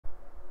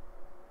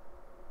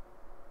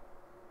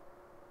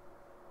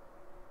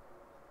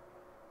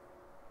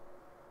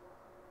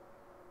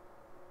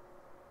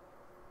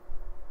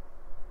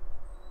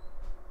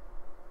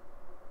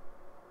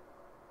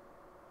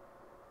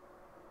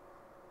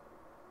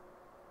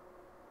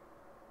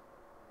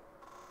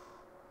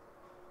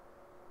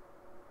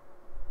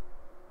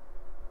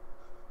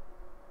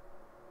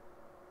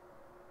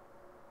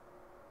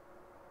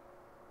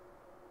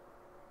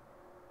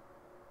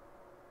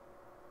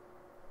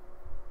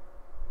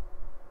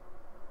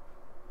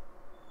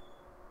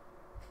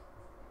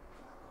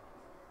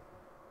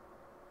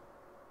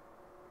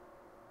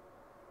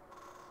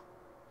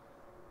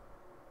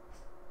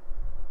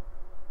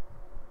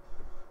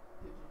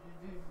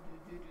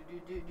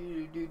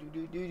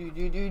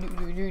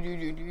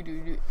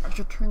I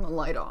should turn the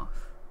light off.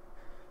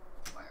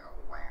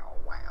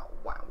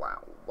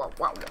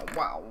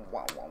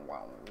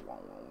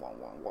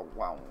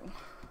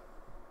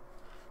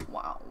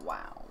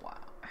 Wow.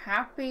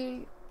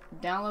 Happy?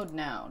 Download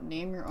now.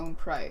 Name your own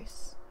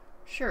price.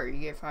 Sure, you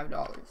get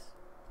 $5.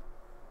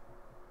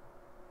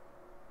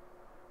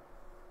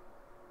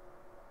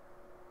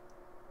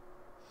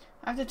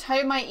 I have to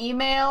type my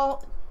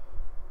email.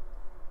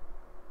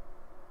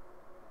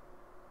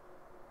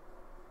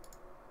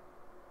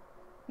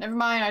 Never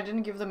mind, I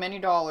didn't give them any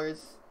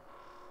dollars.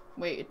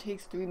 Wait, it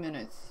takes 3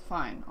 minutes.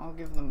 Fine, I'll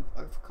give them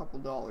a couple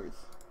dollars.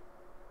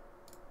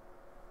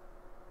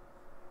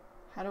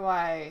 How do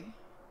I...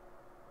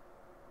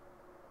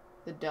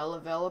 The Dell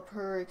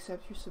developer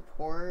accept your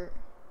support?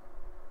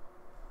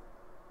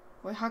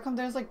 Wait, how come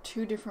there's like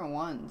 2 different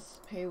ones?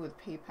 Pay with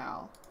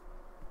PayPal.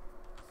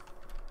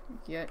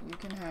 Yeah, you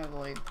can have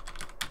like...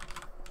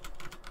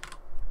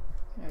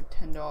 You know,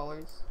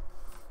 $10.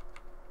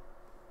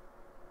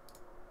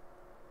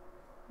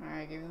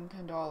 Alright, give them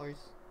 $10.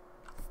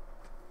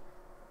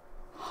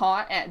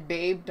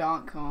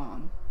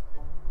 hot@babe.com.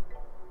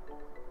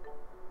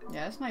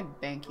 Yeah, that's my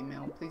bank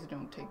email. Please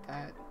don't take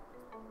that.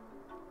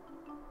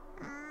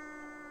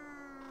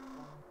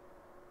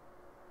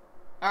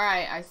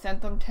 Alright, I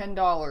sent them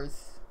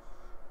 $10.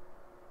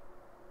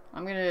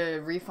 I'm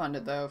gonna refund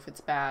it though if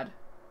it's bad.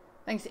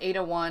 Thanks,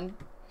 Ada1.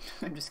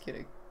 I'm just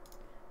kidding.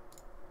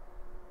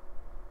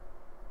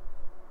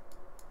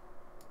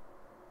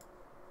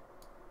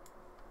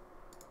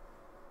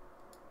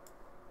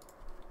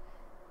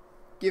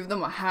 Give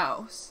them a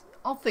house.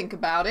 I'll think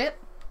about it.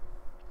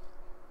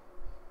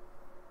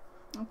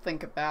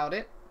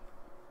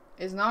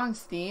 It's not on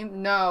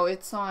Steam? No,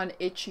 it's on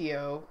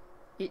itch.io.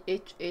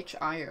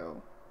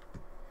 itch.io.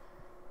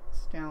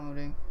 It's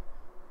downloading.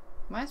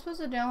 Am I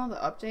supposed to download the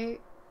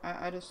update?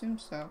 I'd assume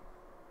so.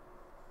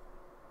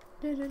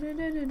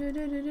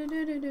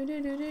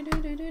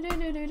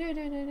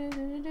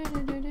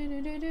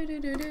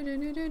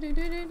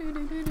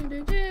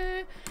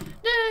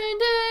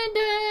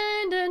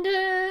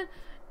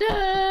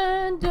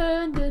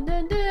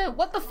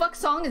 What the fuck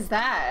song is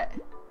that?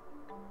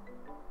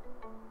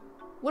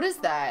 What is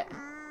that?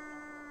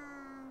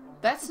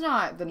 That's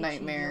not The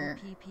Nightmare.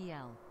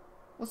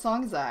 What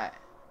song is that?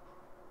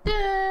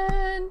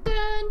 Dun,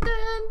 dun,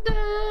 dun,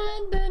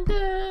 dun, dun, dun,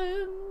 dun,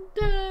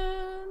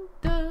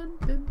 dun,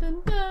 dun,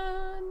 dun,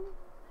 dun.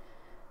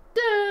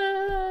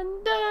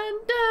 Dun, dun,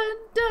 dun,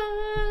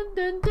 dun,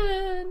 dun,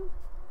 dun.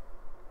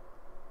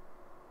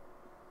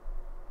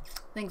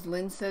 Thanks,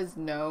 Lynn says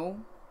no.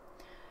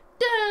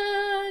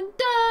 Dun,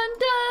 dun,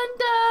 dun,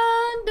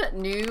 dun,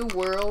 dun. New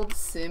World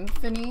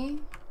Symphony.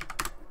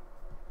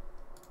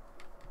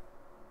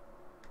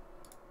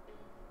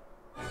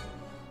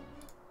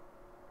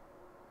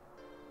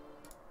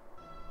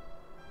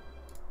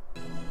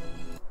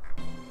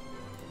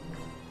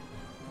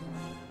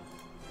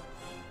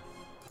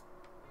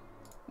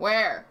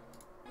 Where?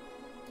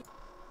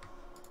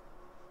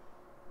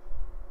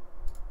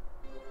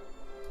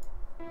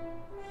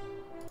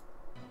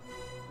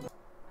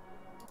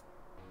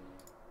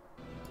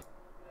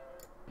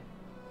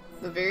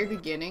 The very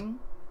beginning?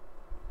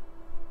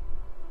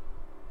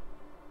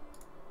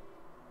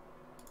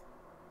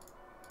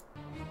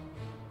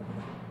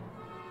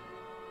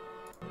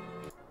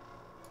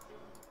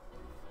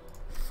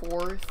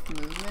 Fourth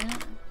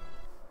movement?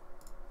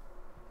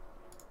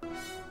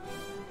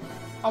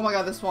 Oh my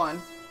god, this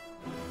one.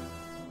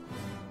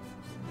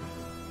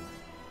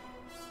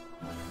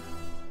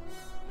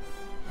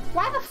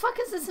 Why the fuck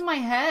is this in my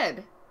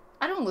head?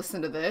 I don't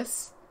listen to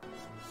this.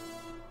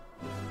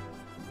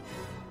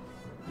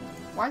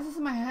 Why is this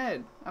in my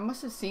head? I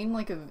must have seen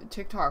like a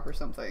TikTok or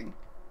something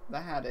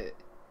that had it.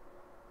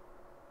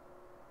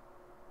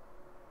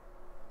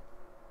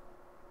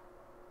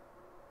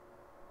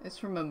 It's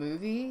from a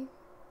movie?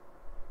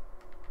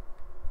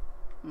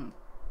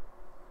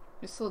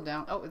 It's still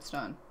down. Oh, it's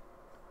done.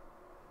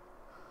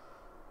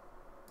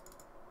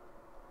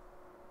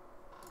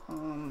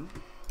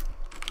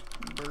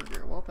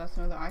 Burger. Well, that's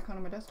another icon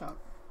on my desktop.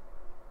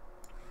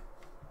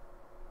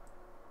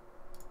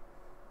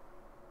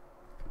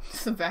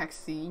 It's a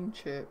vaccine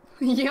chip.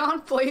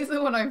 Yawn plays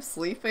it when I'm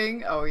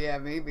sleeping? Oh yeah,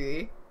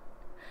 maybe.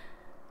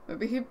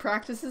 Maybe he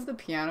practices the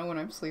piano when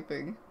I'm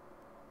sleeping.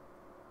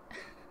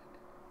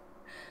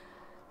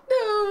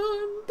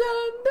 Dun,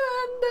 dun,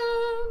 dun,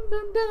 dun,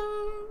 dun,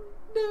 dun,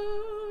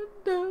 dun,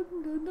 dun,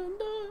 dun, dun,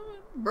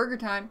 dun. Burger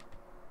time.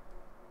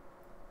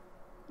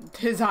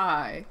 'Tis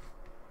I.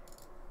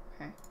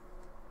 Okay.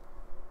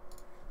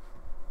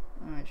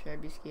 Alright, should I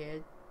be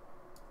scared?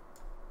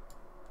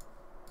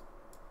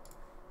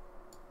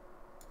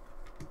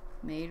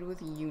 Made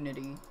with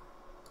Unity.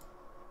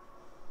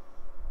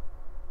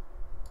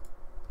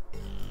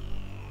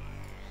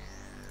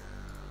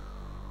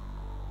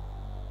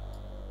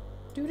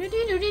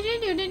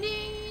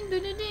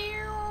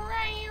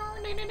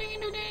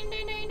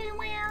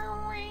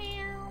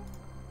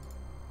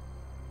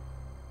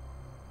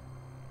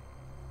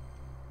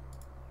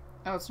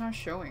 Oh, it's not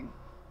showing.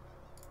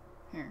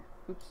 Here.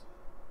 Oops.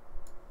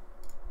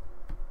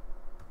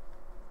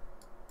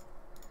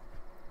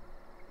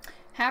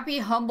 Happy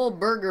Humble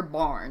Burger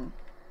Barn.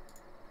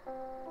 We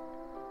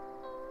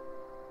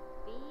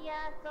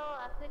are so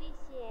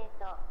appreciate.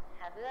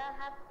 Have a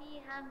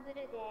happy humble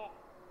day.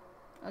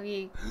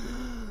 Okay.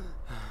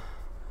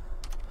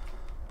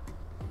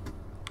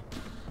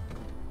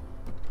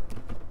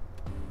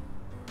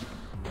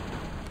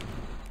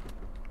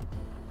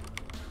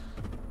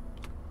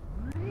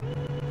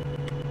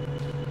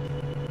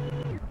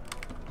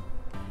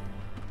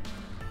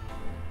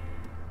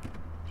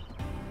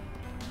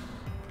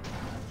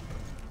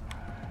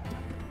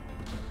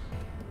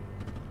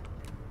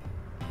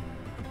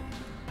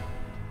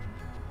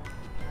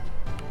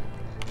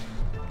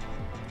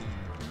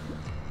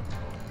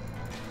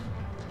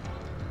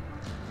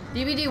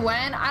 DVD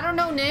when? I don't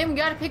know, Nim. You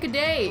gotta pick a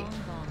date.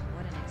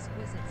 What an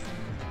exquisite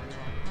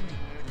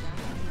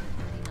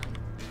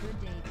Good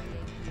day,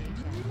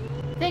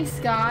 PAPHF. Thanks,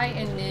 Sky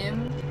and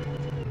Nim.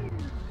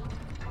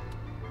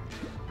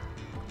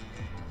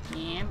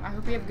 Nim, I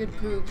hope you have good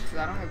poops, because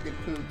I don't have good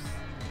poops.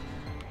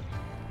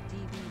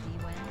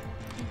 DVD when?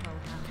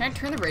 Can I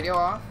turn the radio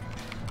off?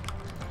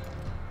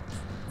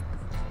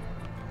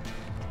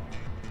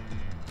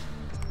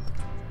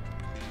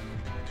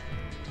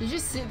 Did you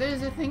see?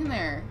 There's a thing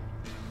there.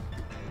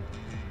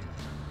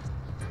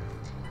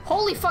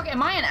 Holy fuck,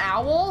 am I an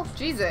owl?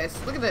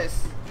 Jesus, look at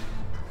this.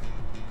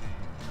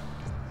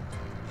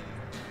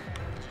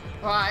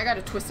 Oh, I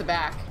gotta twist it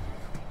back.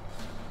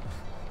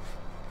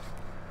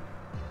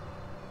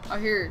 Oh,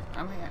 here,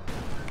 I'm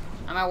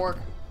at work.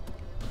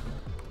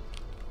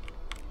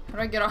 How do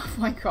I get off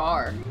my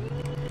car?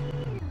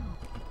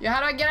 Yeah,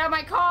 how do I get out of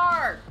my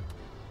car?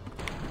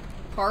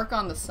 Park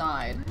on the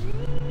side.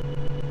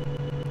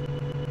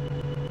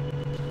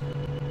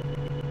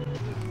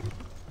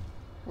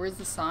 Where's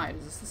the side?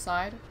 Is this the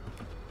side?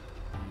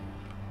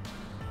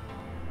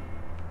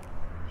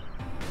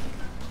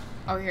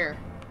 Oh, here.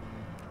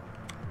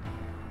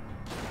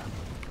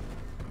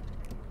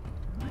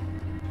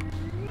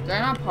 Did I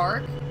not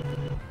park?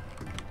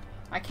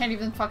 I can't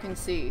even fucking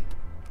see.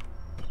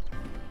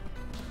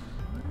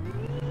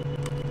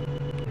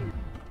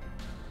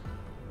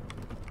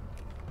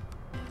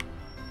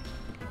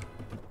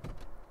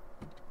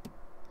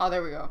 Oh,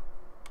 there we go.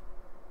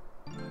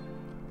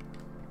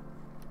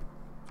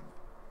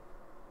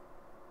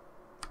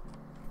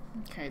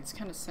 Okay, it's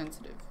kind of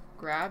sensitive.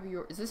 Grab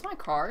your... Is this my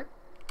car?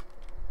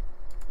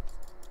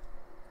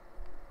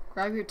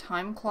 Grab your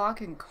time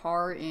clock and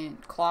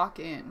clock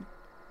in.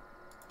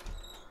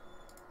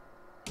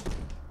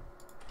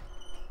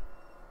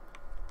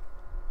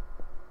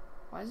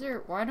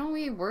 Why don't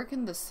we work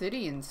in the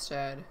city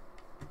instead?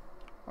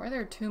 Why are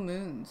there 2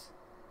 moons?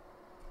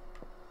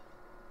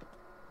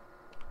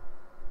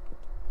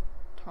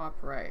 Top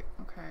right,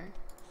 okay.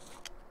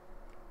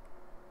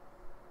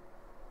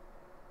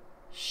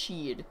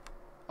 Sheed.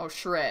 Oh,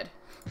 shred.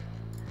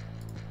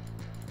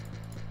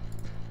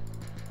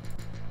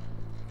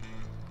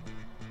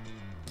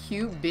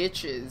 Cute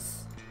bitches.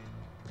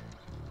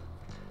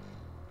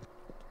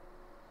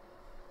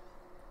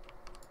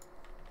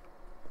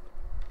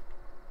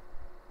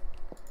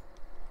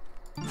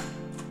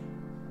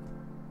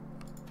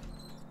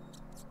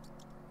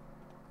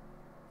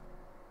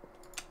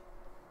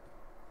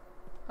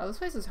 Oh, this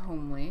place is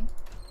homely.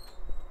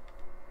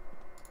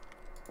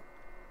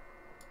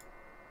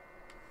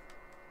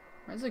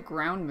 Why is the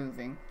ground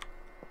moving?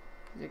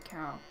 Is it a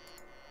cow?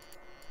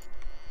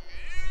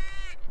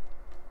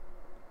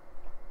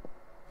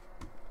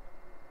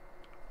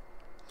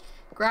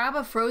 Grab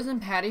a frozen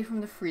patty from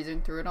the freezer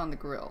and throw it on the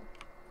grill.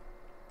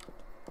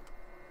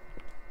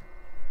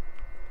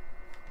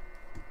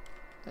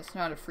 That's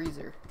not a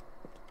freezer.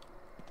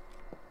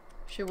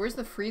 Shit, where's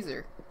the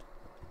freezer?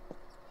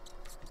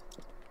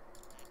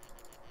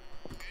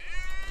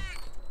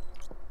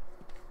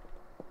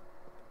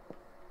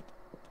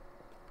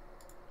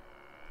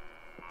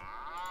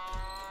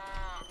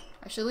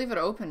 I should leave it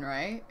open,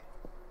 right?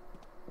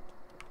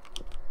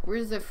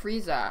 Where's the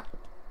freeze at?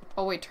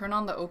 Oh wait, turn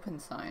on the open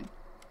sign.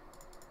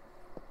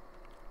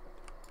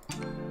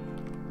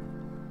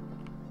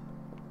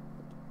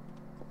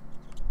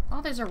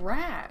 Oh, there's a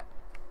rat.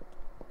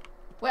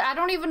 Wait, I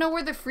don't even know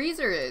where the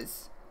freezer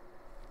is.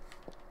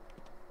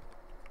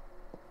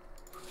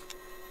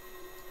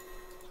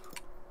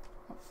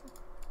 Oh, fuck.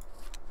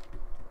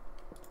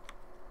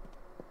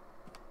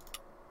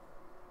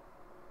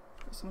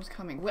 Someone's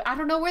coming. Wait, I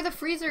don't know where the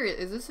freezer is.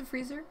 Is this a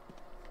freezer?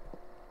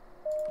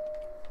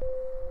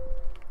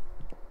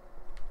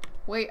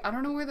 Wait, I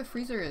don't know where the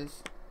freezer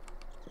is.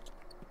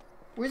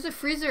 Where's the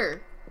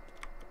freezer?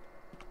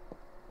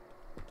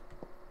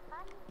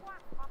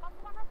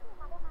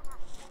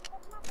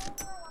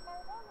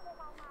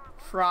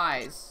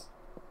 Fries.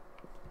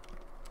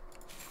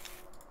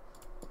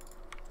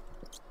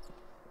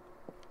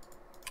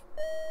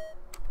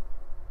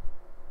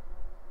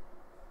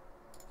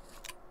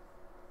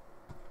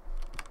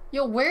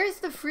 Yo, where's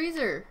the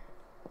freezer?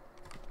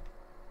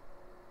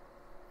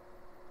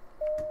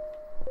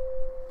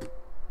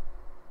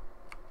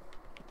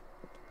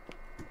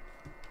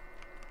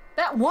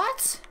 that?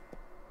 What?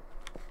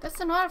 That's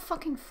not a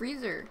fucking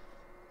freezer.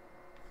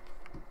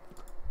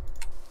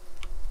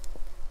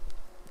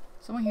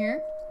 Someone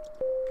here?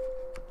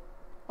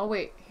 Oh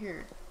wait,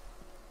 here.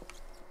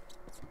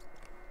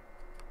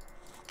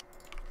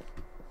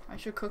 I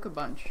should cook a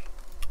bunch.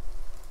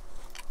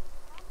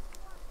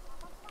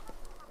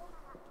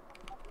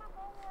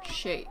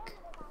 Shake.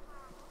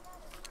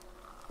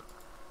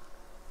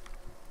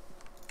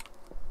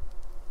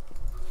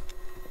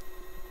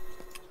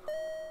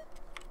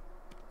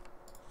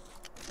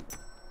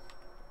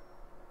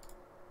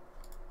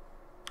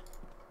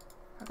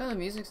 How come the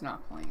music's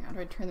not playing? How do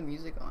I turn the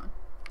music on?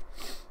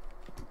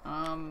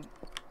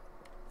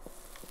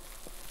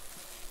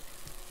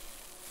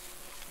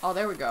 Oh,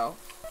 there we go.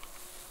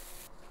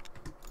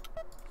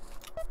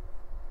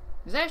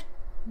 Is that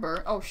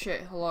burnt? Oh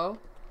shit, hello?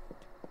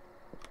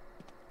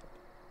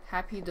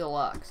 Happy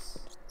Deluxe.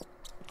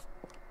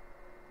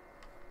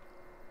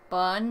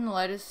 Bun,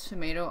 lettuce,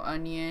 tomato,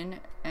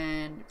 onion,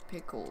 and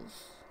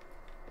pickles.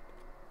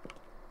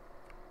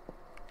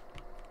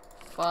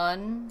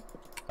 Bun,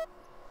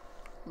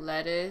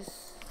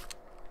 lettuce,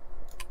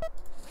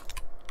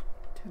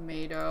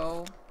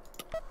 tomato,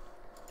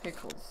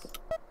 pickles.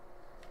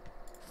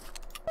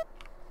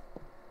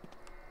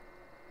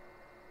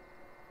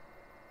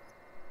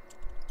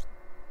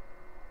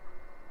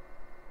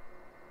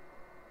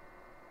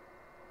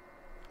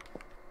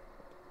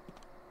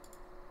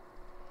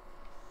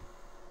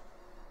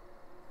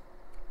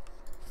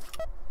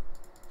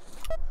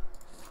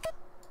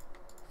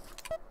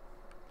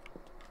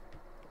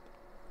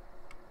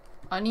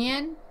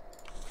 Onion?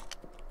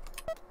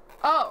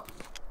 Oh!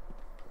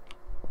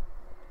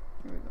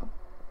 Here we go.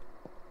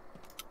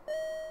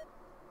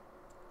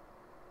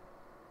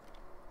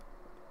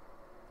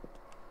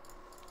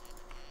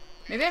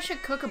 Maybe I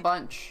should cook a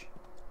bunch.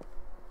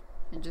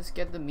 And just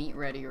get the meat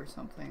ready or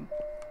something.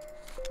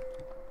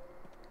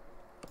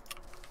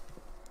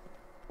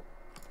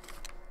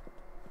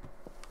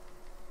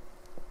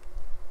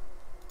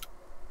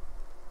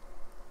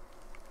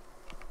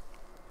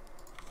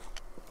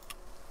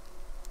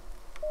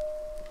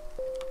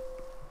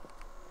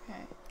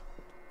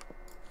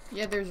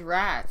 Yeah, there's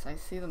rats. I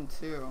see them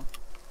too.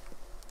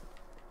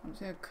 I'm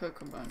just gonna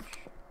cook a bunch.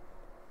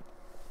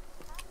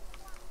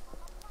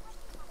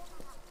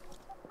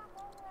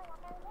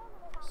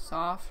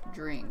 Soft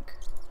drink.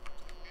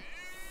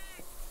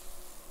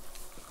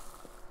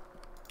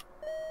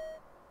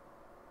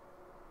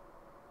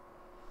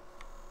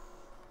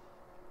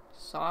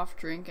 Soft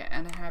drink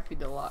and a Happy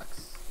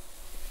Deluxe.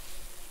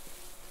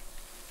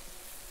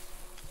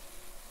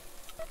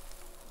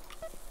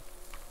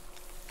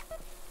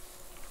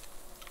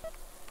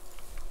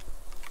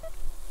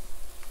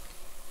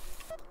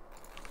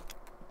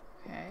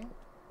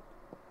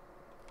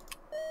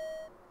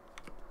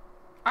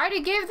 I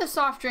already gave the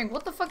soft drink.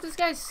 What the fuck? This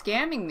guy's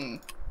scamming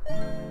me.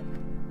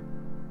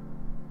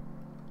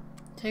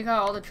 Take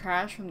out all the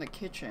trash from the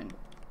kitchen.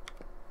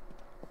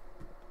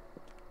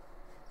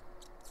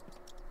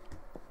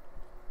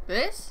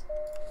 This?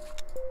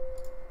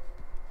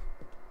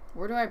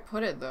 Where do I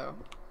put it though?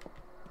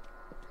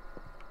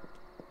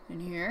 In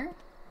here?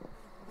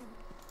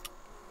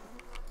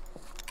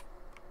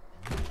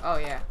 Oh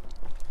yeah.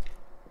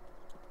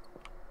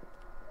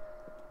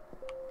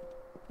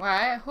 Well,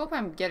 I hope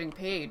I'm getting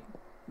paid.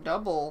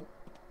 Double.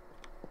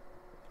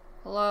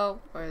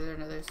 Hello? Or is there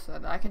another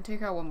side? I can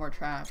take out one more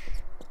trash.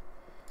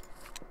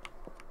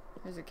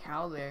 There's a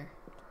cow there.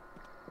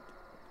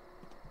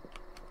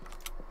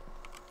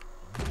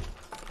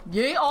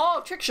 Yay!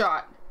 Oh, trick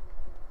shot!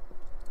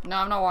 No,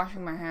 I'm not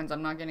washing my hands.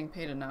 I'm not getting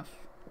paid enough.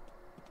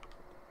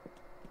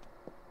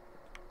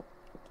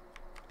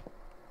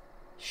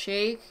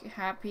 Shake,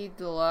 Happy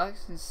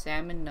Deluxe, and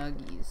salmon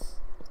nuggies.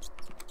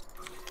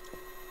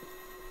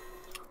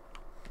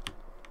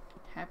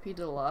 Happy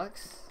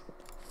Deluxe.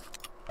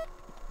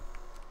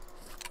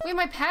 Wait,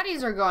 my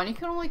patties are gone. You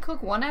can only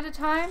cook one at a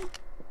time?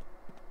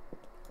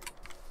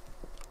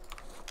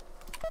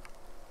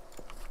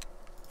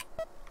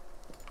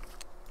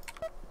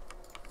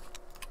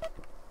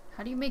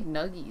 How do you make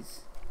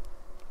nuggies?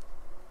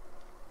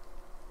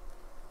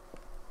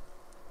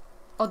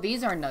 Oh,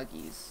 these are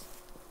nuggies.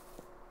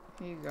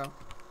 Here you go.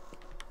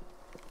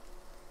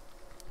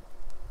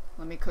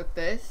 Let me cook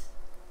this.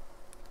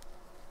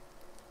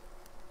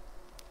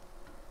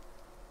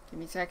 Give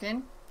me a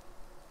second.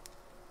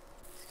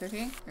 It's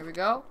cooking. Here we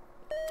go.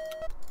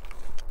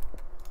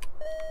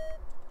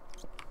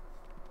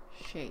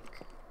 Shake.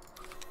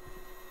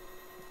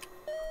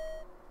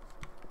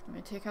 Let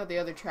me take out the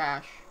other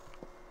trash.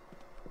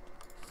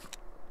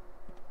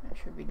 That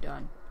should be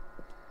done.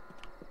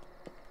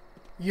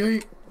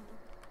 Yay!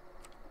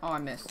 Oh, I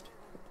missed.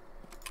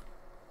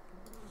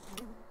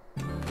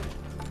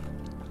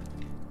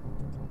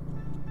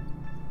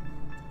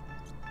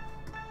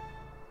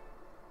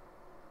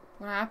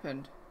 What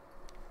happened?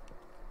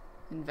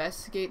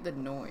 Investigate the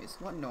noise.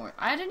 What noise?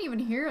 I didn't even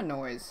hear a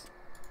noise.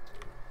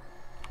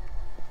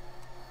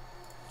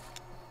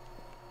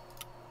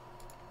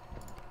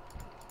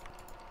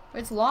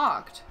 It's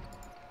locked.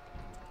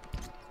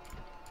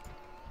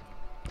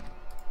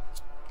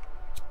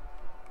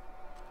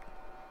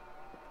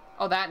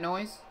 Oh, that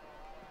noise?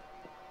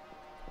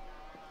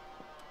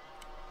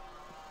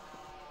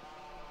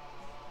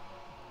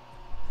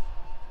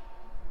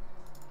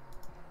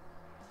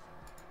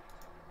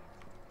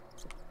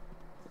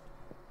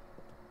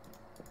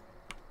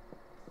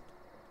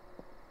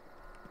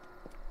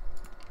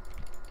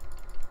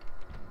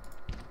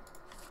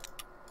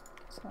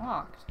 It's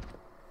locked.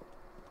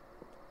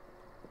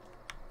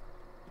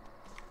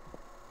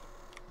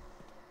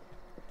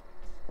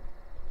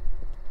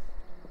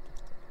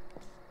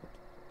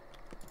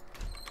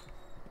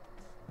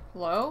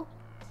 Hello?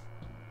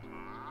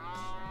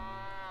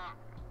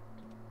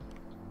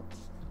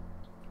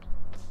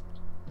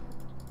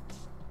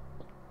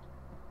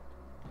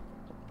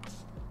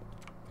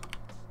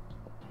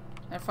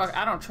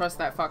 I don't trust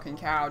that fucking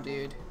cow,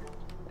 dude.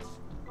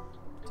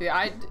 Dude,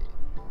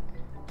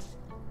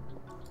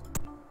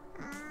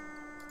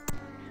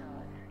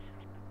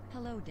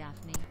 Hello,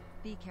 Daphne.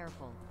 Be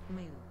careful.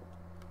 Moo.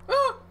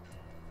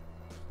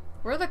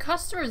 Where are the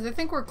customers? They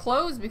think we're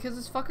closed because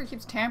this fucker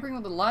keeps tampering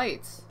with the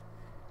lights.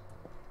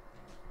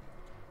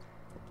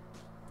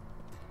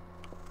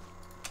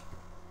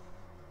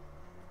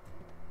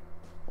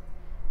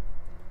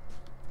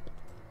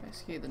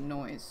 Investigate the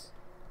noise.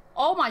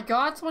 Oh my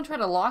god, someone tried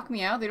to lock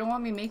me out. They don't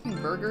want me making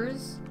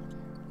burgers.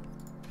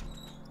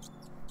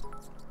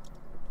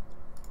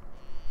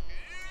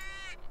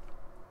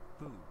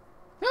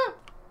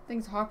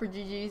 Things Hopper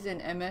GG's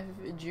and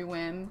MF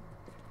GUM.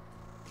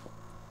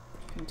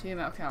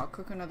 Continue. Okay, I'll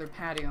cook another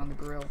patty on the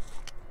grill.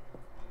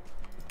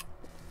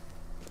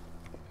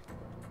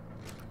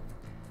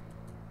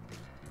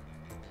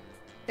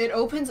 It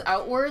opens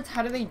outwards?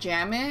 How do they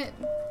jam it?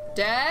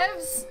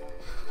 Devs?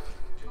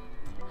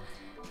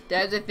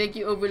 Devs, I think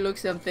you overlooked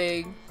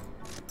something.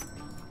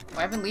 Oh,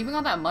 I've been leaving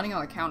all that money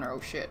on the counter.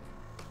 Oh shit.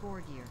 4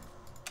 gear.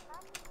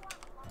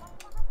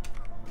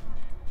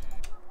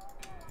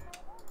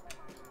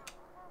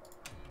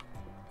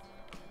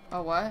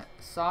 Oh, what?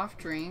 Soft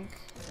drink.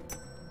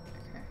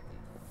 Okay.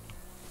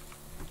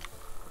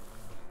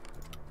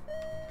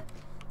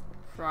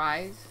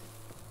 Fries.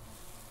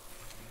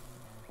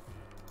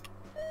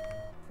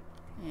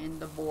 And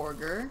the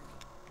burger.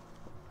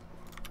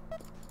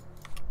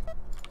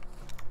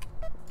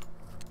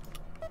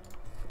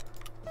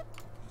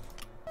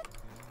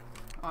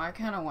 Oh, I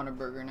kind of want a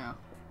burger now.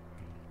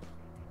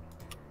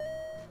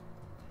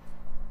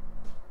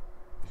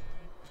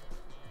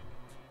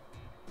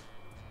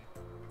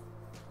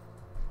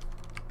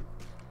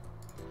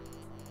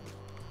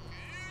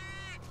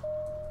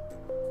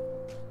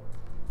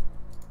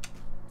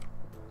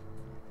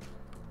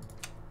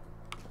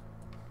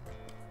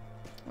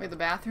 Wait, the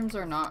bathrooms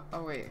are not.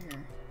 Oh, wait,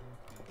 here.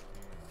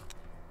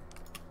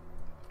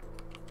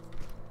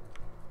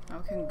 Now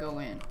we can go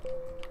in.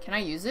 Can I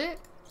use it?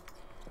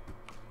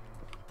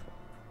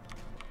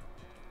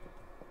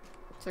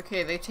 It's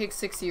okay, they take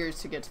 6 years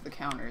to get to the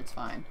counter, it's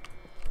fine.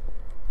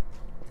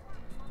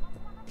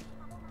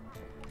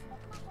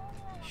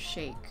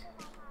 Shake.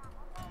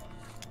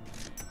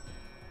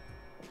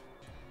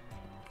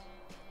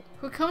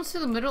 Who comes to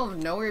the middle of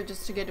nowhere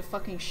just to get a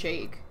fucking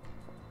shake?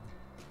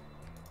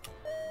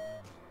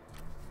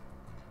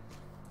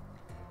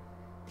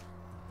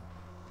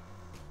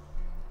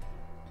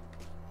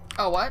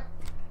 Oh, what?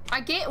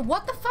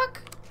 What the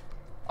fuck?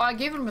 Oh, I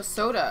gave him a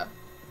soda.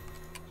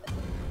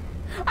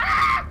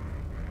 Ah!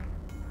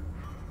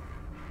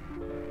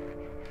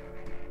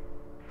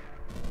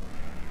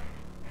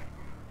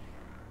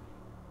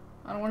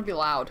 I don't want to be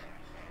loud.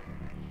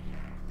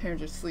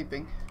 Parents are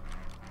sleeping.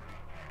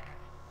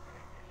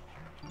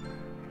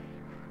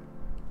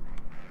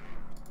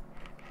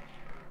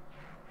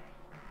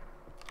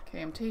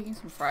 Okay, I'm taking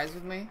some fries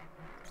with me.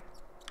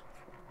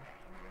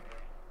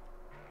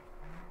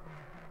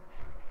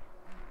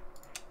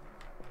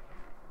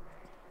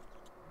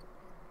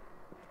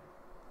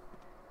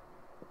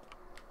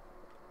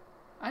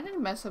 I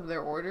didn't mess up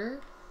their order.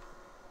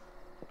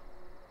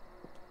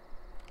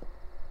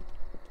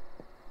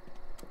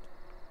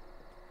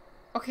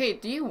 Okay,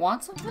 do you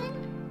want something?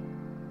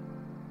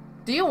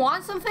 Do you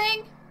want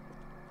something?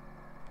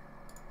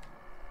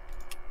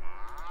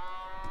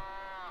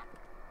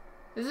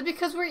 Is it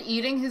because we're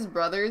eating his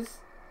brothers?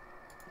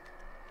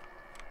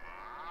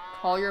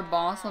 Call your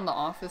boss on the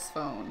office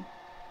phone.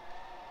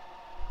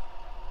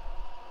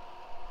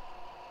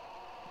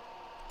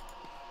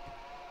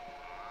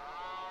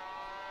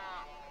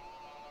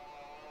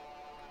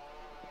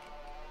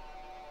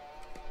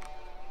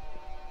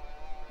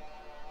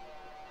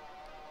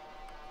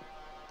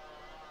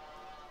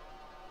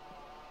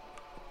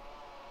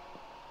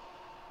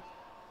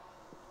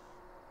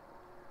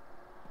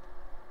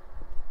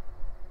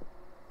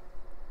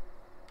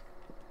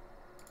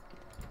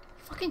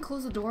 Fucking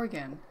close the door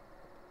again.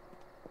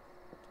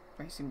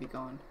 Or he's gonna be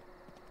gone.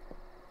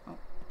 Oh.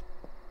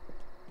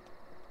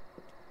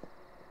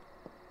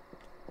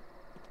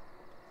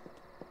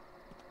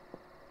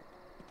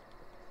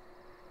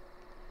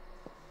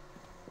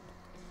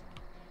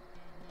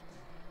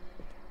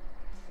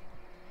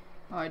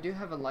 Oh, I do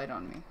have a light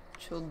on me.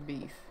 Chilled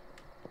beef.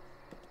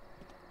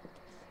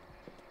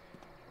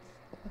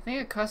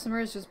 think a customer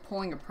is just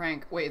pulling a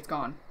prank. Wait, it's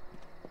gone.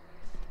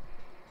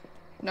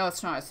 No,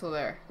 it's not. It's still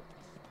there.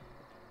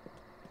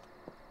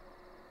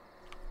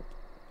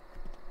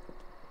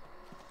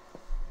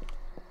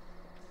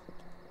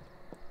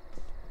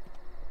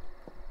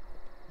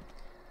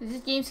 Is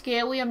this game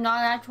scary? I'm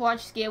not allowed to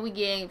watch scary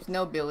games.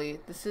 No, Billy.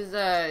 This is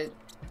a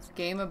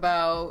game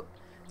about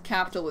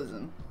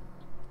capitalism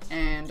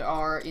and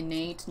our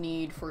innate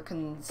need for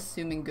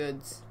consuming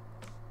goods.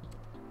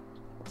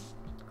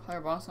 Call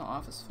your boss on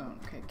office phone.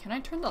 Okay, can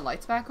I turn the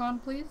lights back on,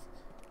 please?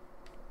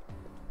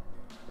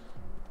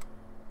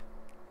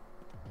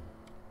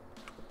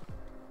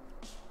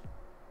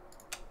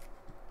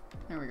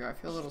 There we go. I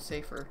feel a little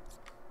safer.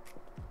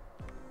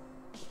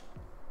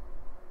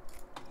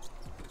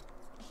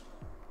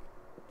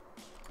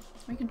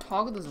 We can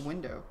toggle this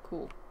window.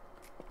 Cool.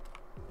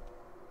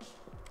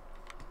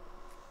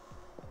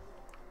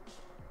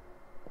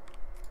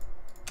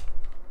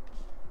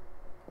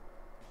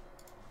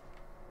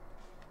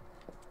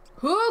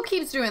 Who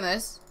keeps doing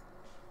this?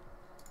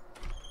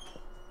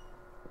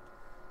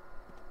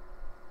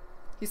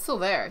 He's still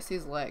there. I see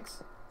his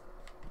legs.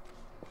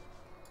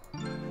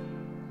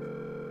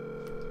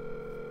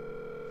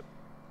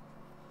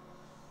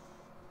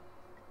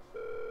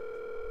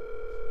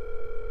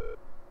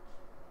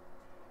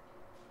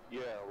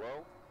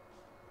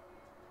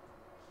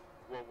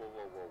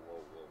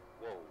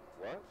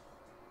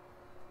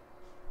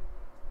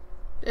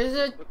 There's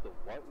a... What the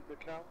what with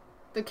the cow?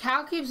 The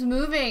cow keeps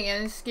moving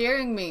and it's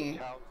scaring me. The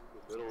cow's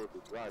in the middle of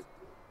the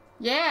drive-thru.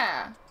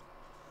 Yeah.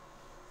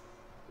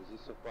 Is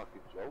this a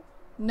fucking joke?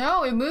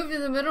 No, it moved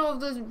in the middle of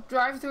the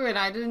drive-thru and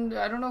I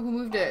don't know who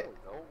moved it.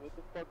 I don't know. What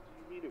the fuck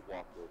do you mean it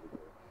walked over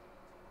there?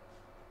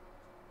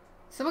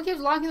 Someone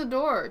keeps locking the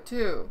door,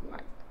 too.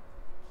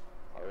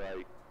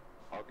 Alright.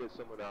 I'll get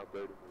someone out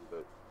there to move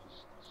it.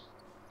 Just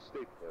stay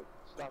put.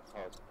 Stop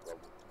causing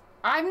trouble.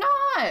 I'm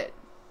not!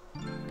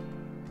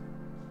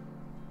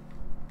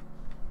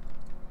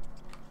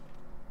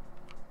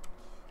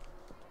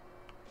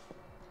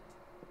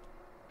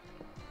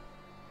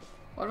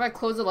 What if I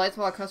close the lights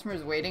while a customer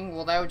is waiting?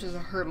 Well, that would just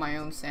hurt my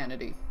own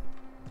sanity.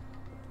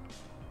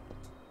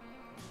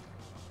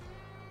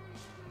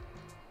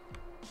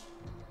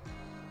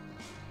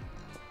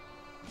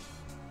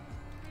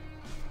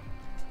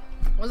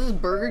 What's this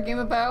burger game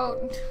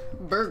about?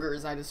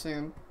 Burgers, I'd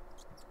assume.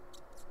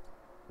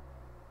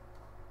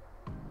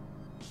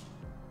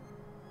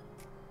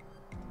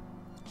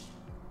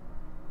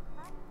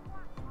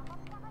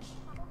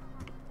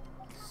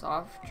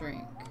 Soft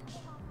drink.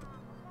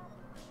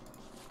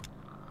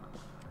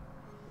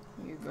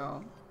 Here you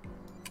go.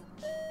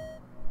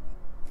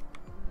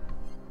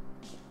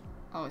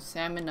 Oh,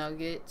 salmon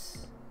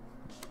nuggets.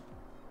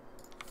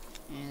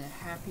 And a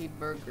happy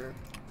burger.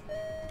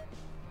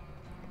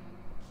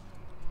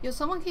 Yo,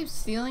 someone keeps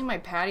stealing my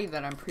patty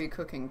that I'm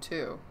pre-cooking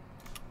too.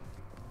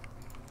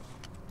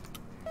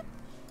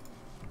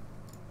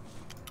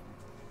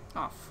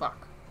 Oh,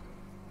 fuck.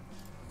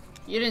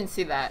 You didn't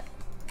see that.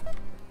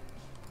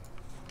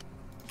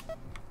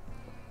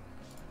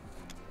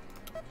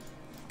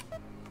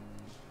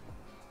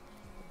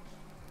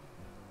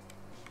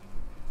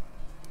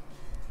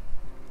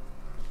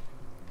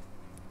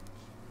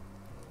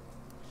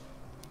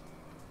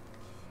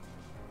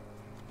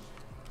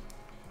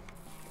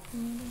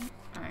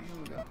 Alright, here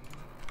we go.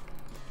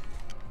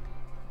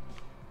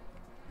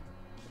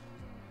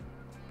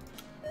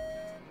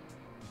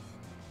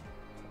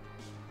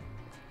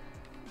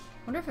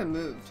 Wonder if it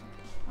moved.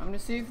 I'm gonna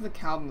see if the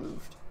cow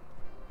moved.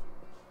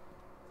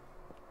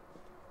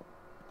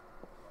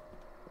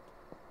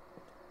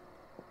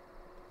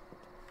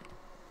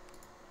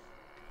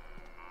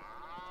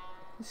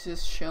 It's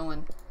just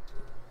chilling.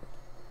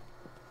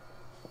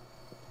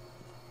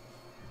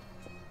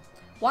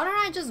 Why don't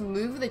I just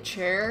move the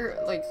chair,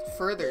 like,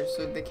 further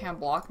so they can't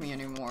block me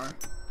anymore?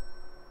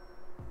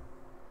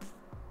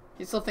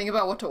 You still think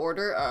about what to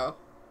order? Oh.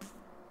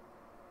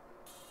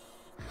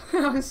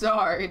 I'm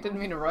sorry, didn't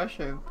mean to rush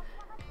him.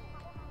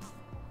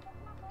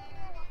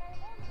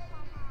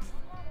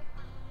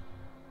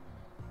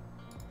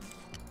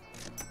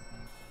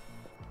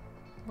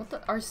 What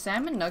the- are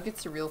salmon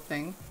nuggets a real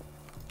thing?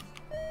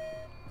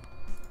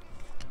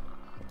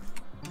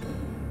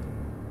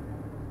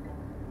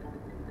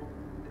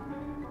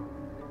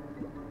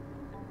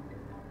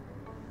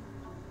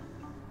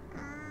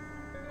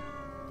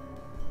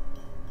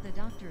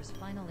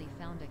 Finally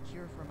found a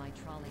cure for my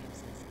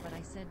trolliosis, but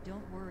I said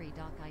don't worry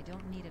doc, I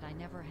don't need it, I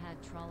never had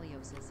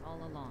trolliosis all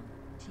along.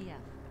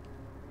 TF.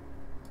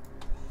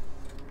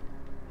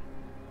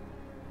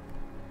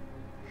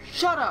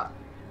 Shut up!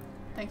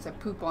 Thanks, I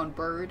poop on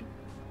bird.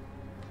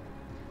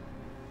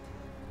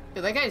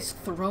 Yo, that guy's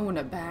throwing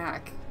it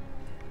back.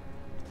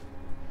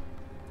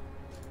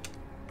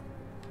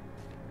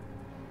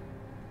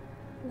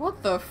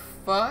 What the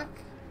fuck?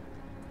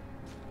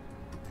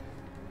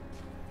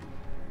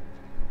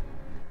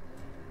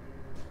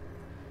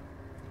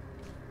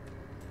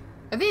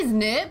 Are these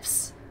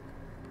nips?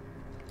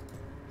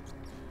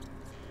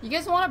 You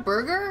guys want a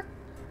burger?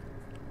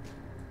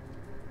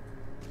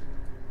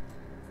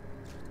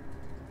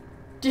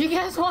 Do you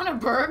guys want a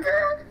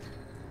burger?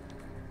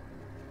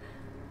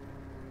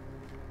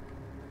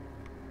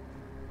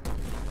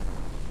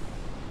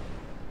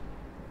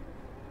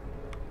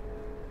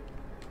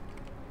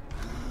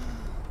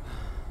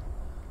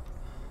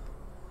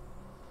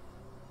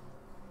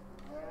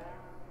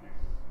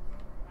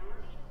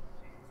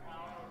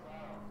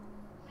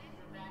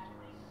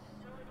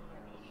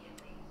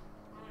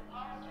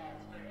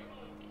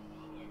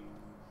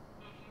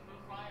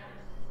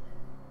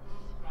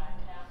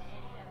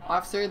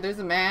 Officer, there's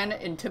a man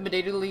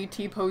intimidatingly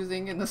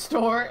T-posing in the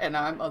store, and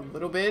I'm a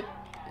little bit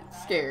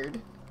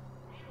scared.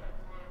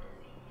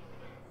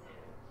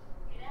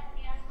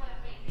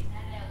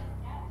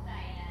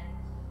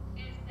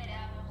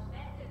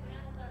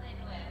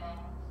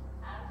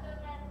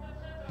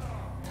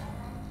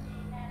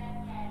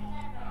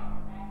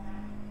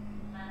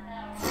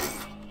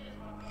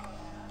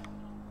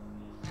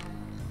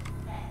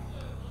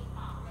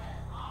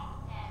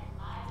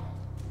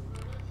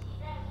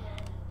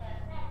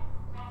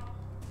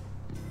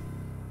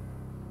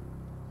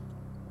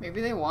 Maybe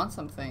they want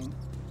something.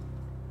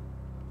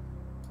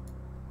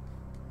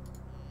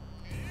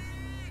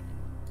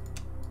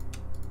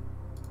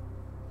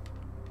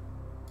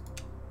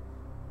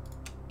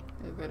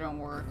 If they don't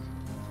work.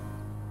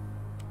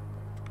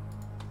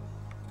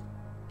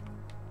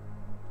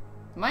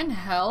 Am I in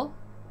hell?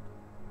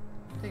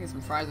 I'm taking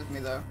some fries with me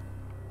though.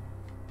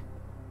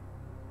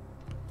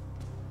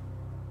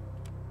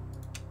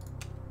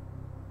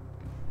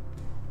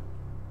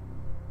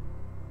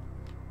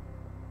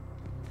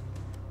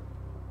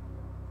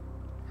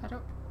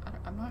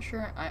 I'm not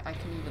sure I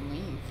can even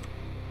leave.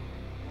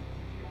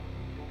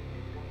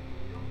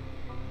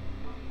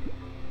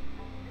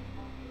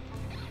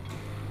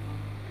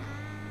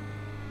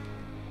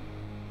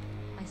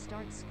 I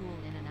start school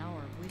in an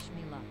hour. Wish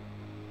me luck.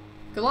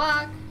 Good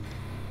luck!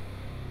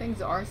 Things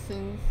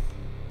arsons.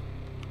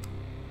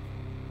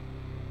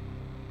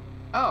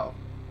 Oh.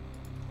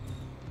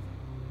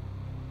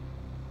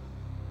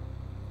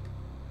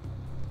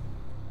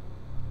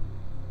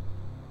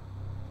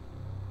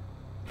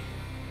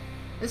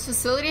 This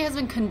facility has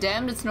been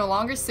condemned. It's no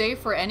longer safe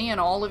for any and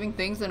all living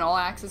things, and all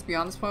access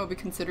beyond this point will be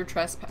considered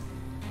trespassing.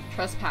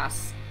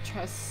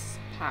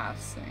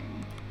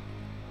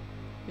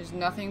 There's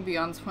nothing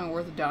beyond this point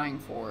worth dying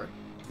for.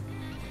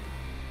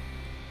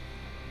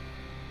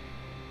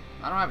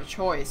 I don't have a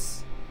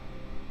choice.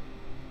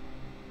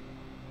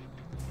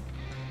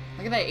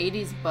 Look at that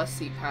 80s bus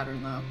seat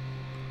pattern though.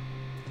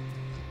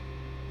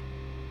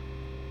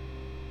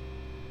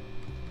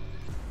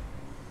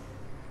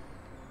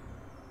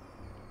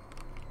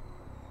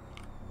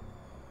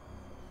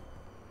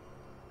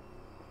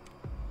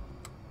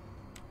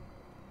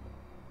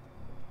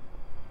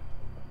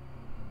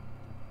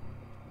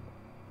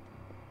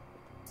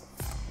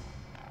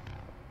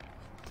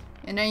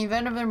 In an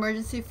event of an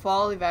emergency,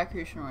 follow the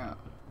evacuation route.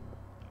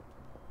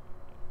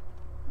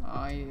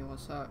 Oh, yeah,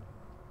 what's up?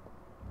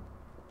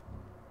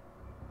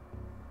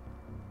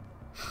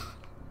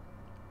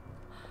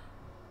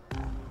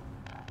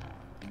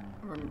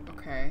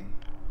 Okay.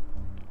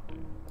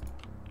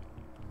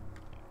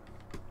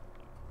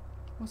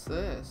 What's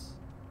this?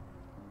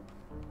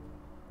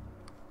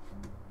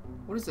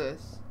 What is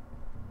this?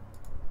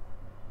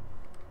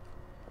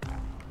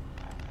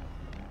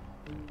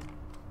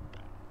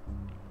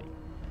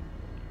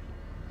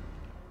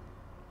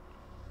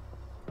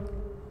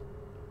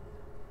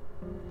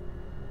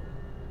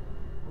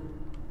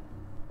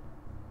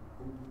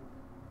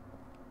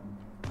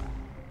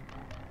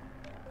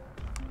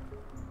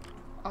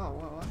 Oh,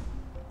 what?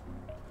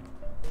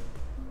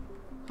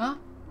 Huh?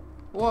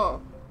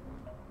 Whoa.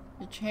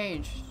 It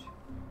changed.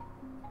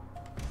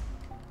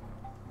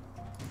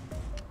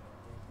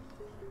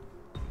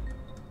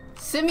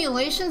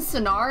 Simulation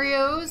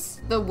scenarios?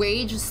 The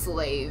wage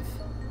slave.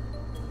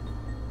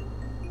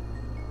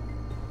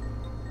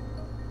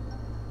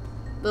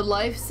 The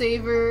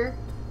lifesaver.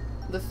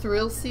 The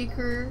thrill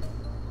seeker.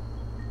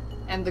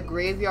 And the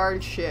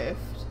graveyard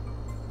shift.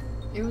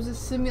 It was a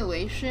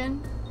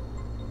simulation?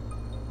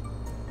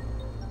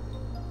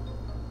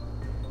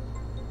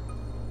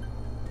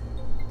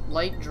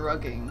 Light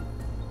drugging.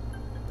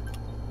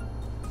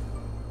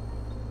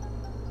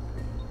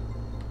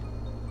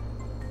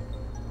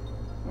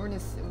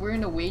 We're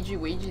in a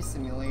wagey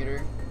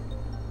simulator.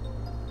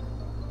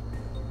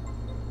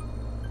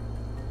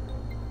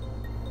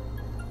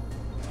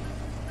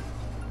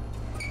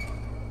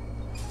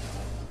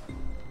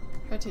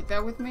 Can I take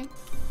that with me?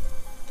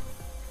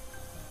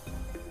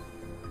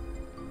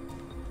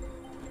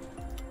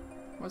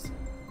 What's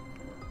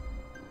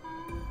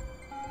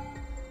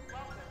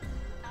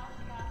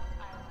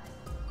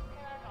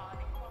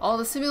Oh,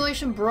 the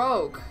simulation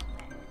broke.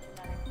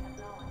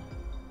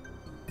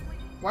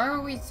 Why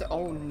are we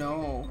oh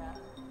no.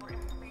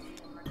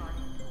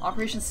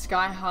 Operation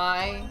Sky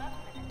High.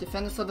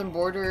 Defend the southern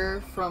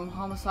border from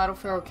homicidal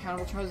feral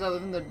cannibal tribes that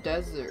live in the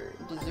desert.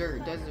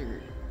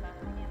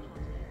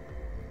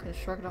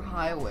 Construct a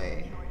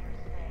highway.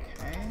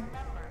 Okay.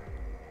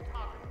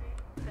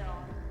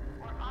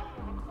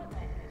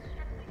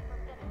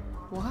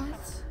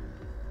 What?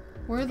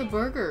 Where are the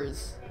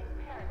burgers?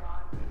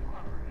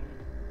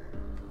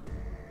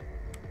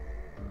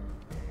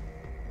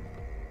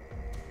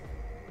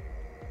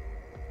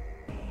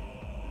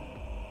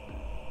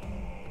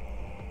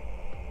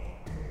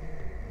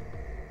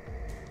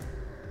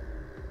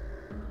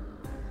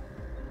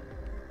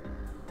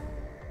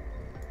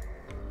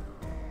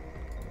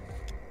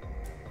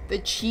 The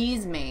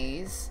cheese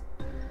maze.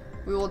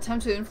 We will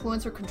attempt to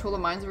influence or control the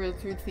minds of it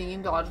through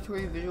themed,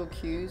 auditory, and visual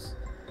cues.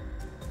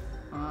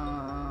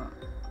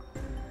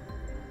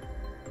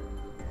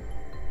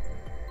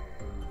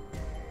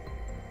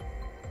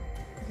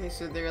 Okay,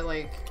 so they're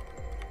like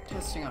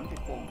testing on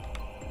people.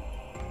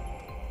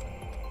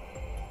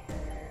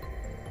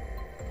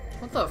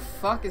 What the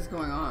fuck is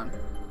going on?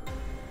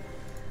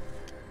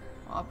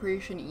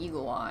 Operation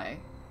Eagle Eye.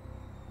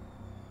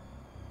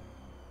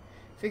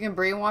 If we can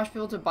brainwash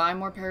people to buy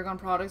more Paragon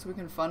products, we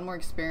can fund more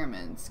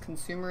experiments.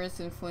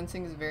 Consumerist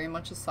influencing is very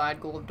much a side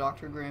goal of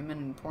Dr. Grimm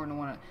and an important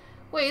one.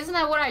 Wait, isn't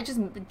that what I just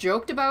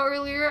joked about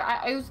earlier?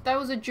 That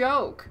was a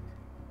joke.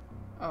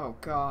 Oh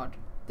god.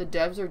 The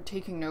devs are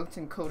taking notes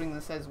and coding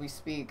this as we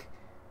speak.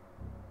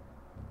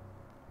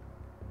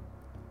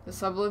 The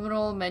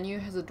subliminal menu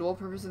has a dual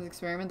purpose in the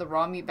experiment. The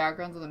raw meat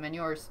backgrounds of the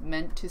menu are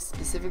meant to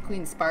specifically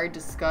inspire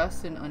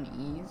disgust and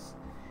unease.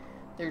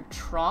 They're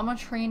trauma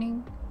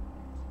training.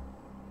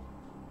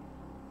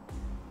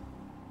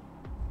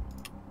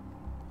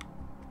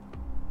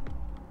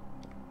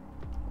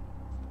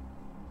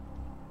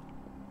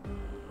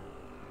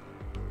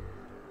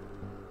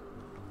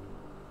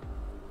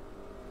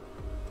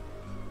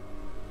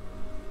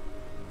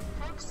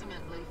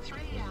 Approximately 3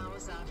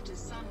 hours after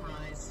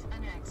sunrise,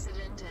 an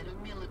accident at a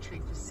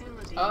military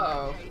facility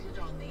Uh-oh. located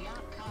on the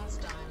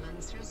Outcast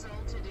Islands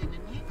resulted in a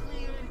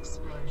nuclear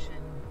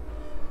explosion.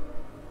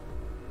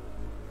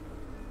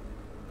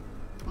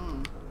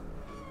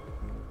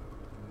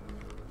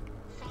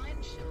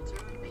 Find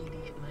shelter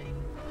immediately.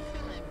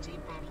 Fill empty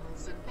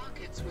bottles and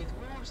buckets with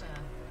water.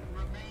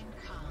 Remain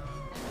calm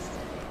and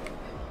stay in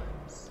your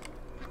homes.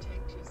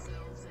 Protect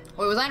yourselves and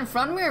Wait, was that in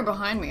front of me or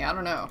behind me? I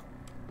don't know.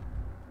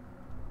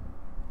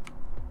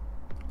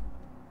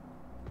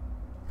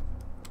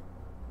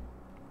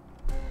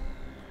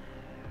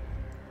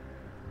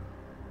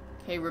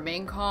 Okay,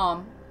 remain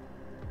calm.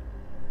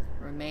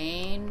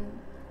 Remain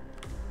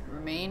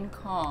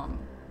calm.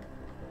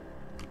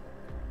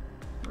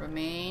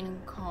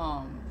 Remain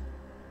calm.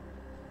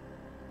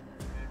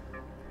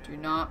 Do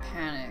not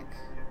panic.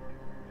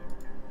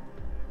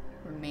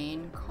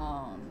 Remain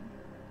calm.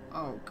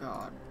 Oh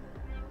god.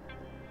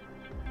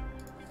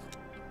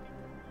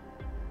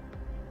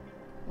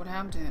 What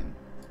happened to him?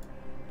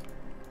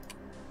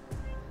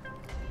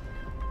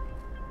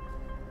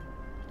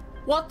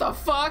 What the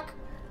fuck?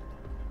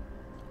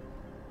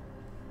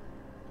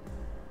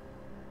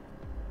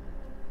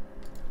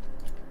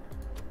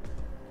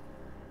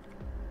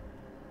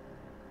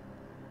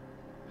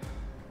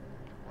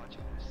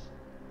 Watching this.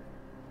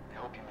 I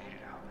hope you made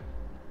it out.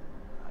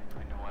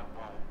 I know I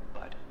won't,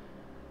 but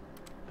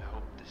I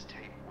hope this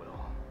tape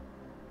will.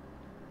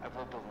 I've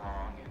lived a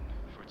long and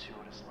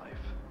fortuitous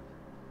life,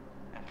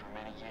 and for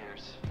many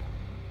years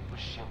was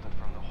shielded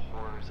from the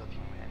horrors of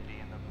humanity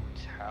and the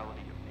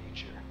brutality of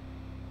nature.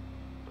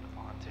 But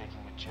upon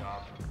taking a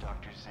job from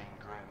Dr. Zane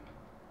Grimm,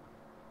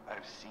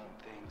 I've seen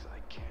things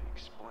I can't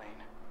explain.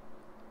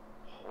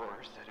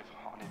 Horrors that have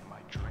haunted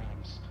my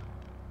dreams.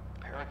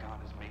 Paragon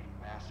has made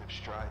massive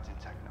strides in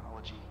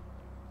technology.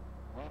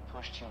 We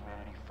pushed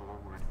humanity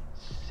forward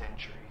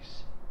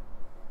centuries.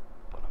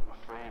 But I'm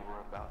afraid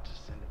we're about to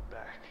send it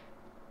back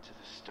to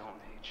the Stone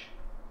Age.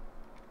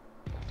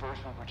 At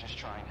first we were just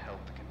trying to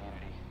help the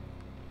community.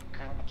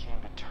 Grimm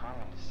became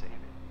determined to save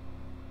it.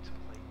 To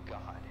play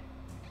God.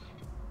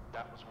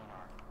 That was when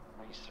our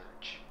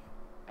research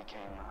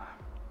became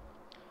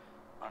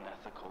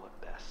unethical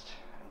at best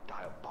and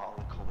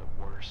diabolical at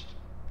worst.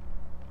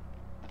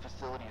 The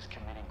facility is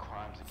committing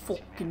crimes against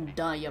Fucking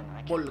humanity, and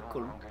I can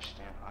diabolical. no longer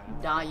stand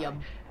idly by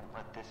and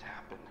let this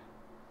happen.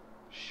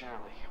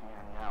 Surely we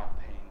are now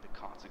paying the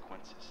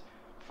consequences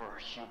for our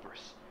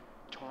hubris,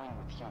 toying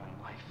with human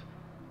life,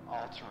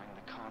 altering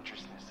the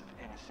consciousness of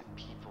innocent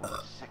people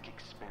with sick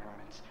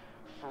experiments,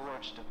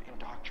 forged of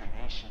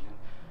indoctrination and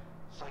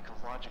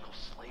psychological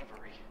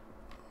slavery.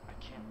 I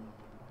can't live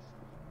with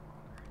myself any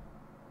longer.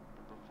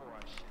 But before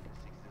I shed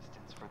this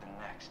existence for the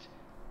next,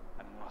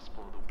 I must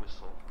blow the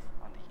whistle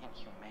on the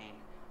inhumane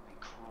and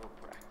cruel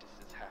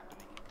practices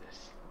happening at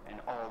this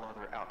and all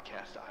other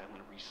Outcast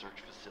Island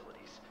research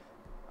facilities.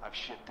 I've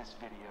shipped this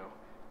video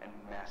and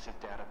massive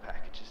data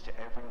packages to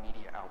every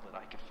media outlet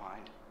I could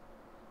find,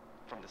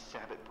 from the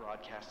Sabbath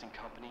Broadcasting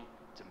Company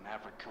to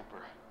Maverick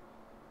Cooper,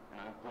 and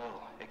I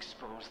will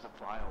expose the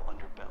vile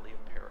underbelly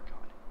of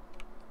Paragon.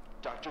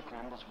 Dr.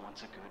 Grimm was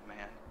once a good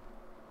man,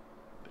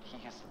 but he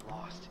has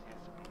lost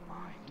his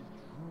mind.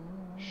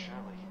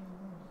 Surely,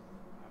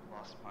 I've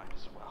lost mine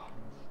as well.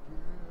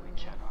 We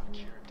cannot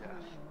cure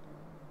death.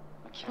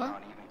 We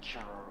cannot even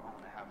cure our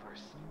own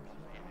avarice and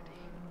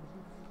vanity.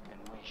 And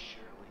we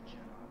surely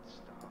cannot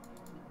stop.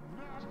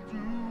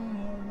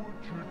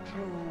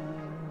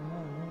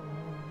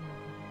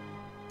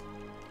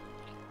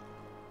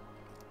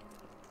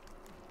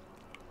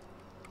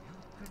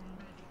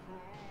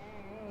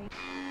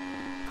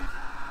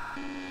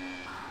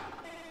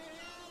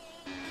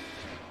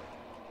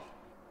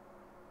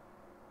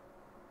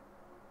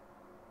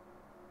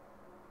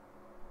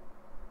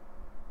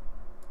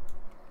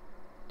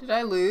 Did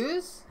I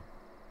lose?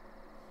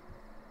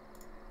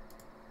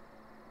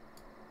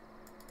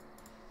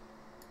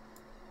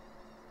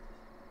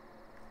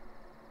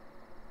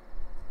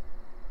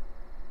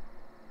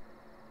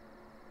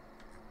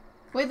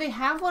 Wait, they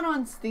have one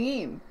on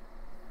Steam.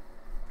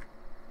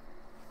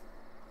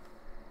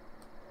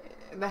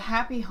 The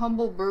Happy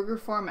Humble Burger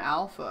Farm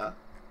Alpha.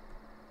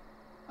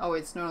 Oh,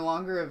 it's no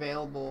longer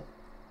available.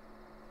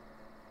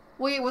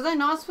 Wait, was I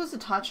not supposed to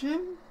touch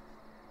him?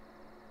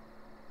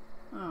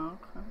 Oh,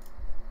 okay.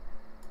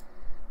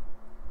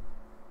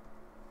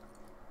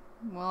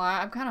 Well,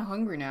 I'm kind of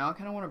hungry now. I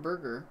kind of want a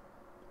burger.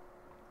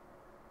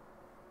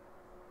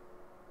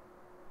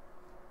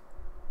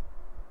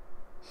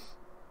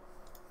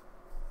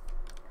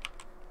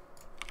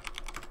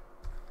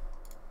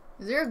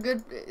 Is there a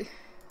good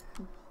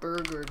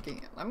burger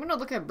game? I'm gonna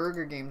look at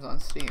burger games on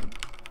Steam.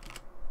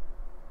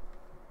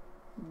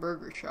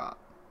 Burger Shop.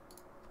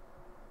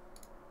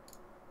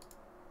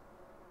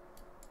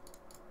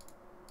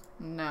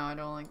 No, I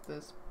don't like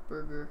this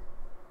burger.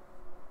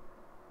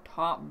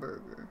 Top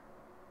Burger.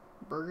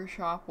 Burger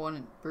Shop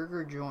 1,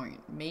 Burger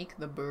Joint. Make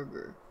the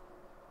Burger.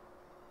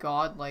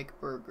 Godlike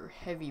Burger.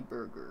 Heavy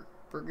Burger.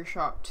 Burger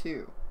Shop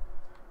 2.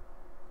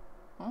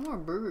 All more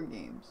burger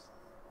games.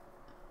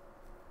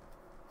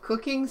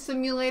 Cooking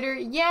Simulator?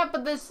 Yeah,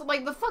 but this,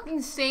 like, the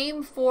fucking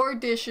same 4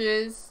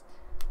 dishes.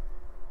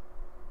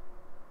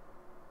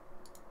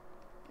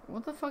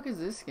 What the fuck is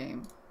this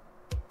game?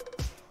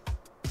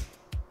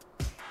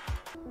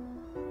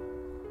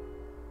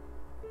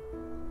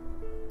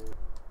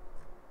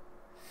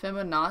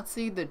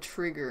 Feminazi the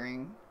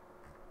Triggering.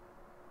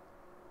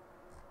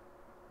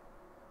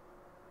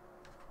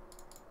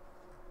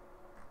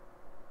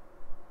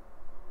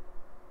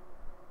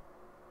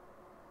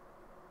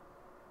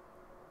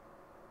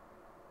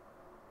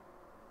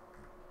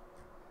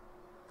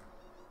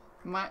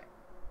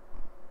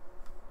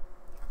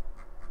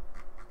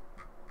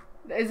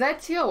 Is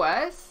that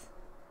TOS?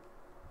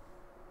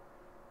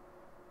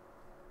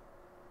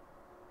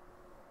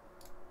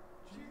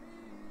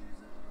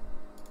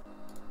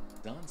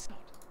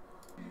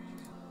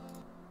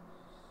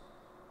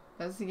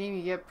 That's the game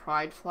you get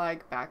Pride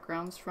Flag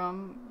backgrounds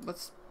from.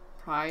 What's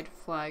Pride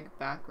Flag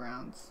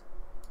backgrounds?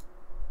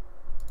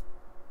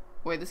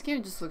 Wait, this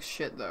game just looks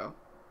shit though.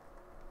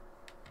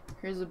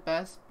 Here's the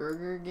best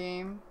burger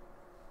game.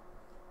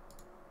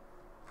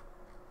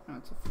 No,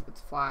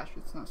 it's Flash.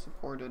 It's not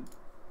supported.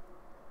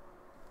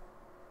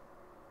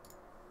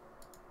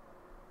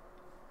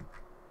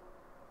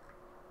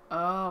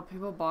 Oh,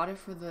 people bought it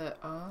for the...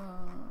 Oh.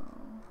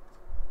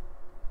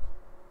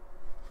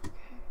 Okay.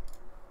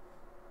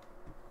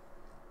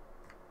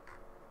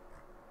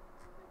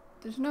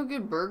 There's no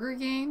good burger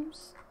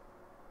games?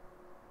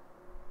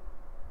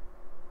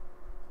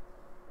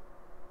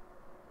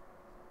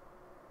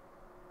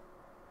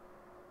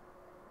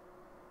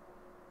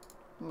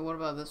 Well, what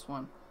about this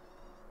one?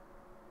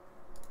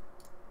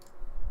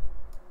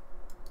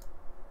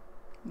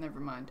 Never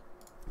mind.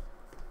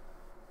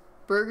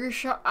 Burger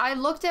Shop. I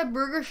looked at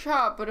Burger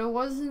Shop, but it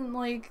wasn't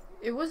like,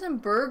 it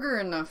wasn't burger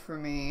enough for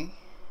me.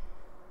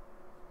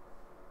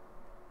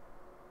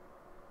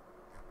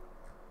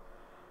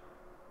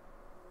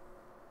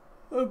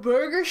 A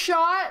burger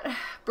shot?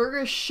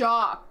 Burger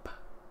Shop.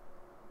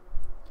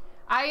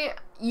 I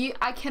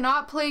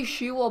cannot play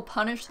She Will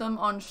Punish Them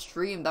on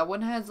stream. That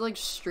one has like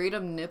straight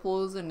up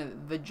nipples and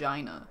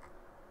vagina.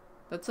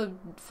 That's a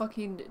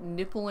fucking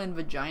nipple and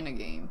vagina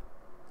game.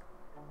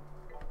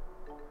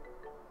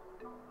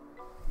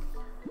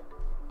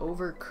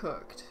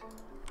 Overcooked.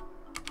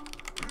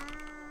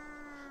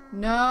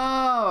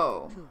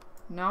 No!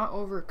 Not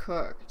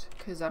Overcooked.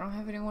 Because I don't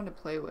have anyone to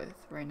play with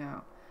right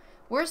now.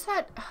 Where's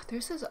that? Oh,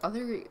 there's this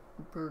other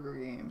burger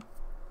game.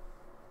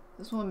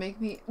 This will make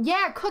me...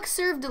 Yeah! Cook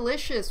Serve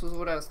Delicious was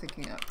what I was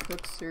thinking of.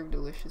 Cook Serve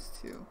Delicious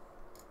too.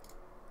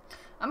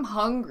 I'm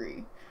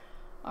hungry.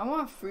 I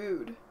want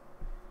food.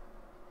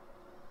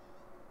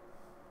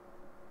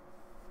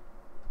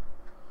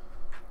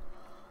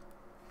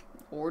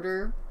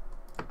 Order.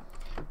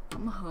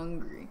 I'm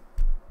hungry.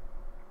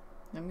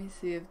 Let me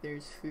see if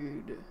there's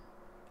food.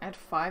 At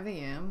 5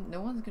 AM?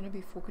 No one's gonna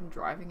be fucking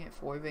driving at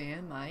 5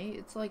 AM, mate.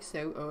 It's like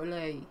so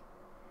early.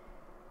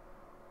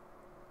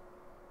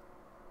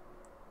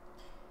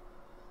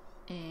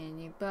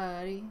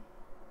 Anybody?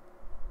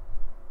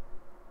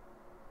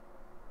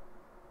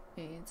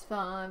 It's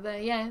 5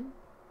 AM.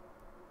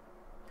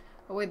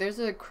 Oh wait, there's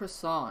a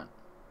croissant.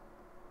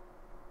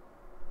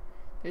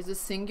 There's a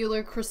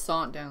singular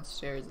croissant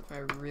downstairs if I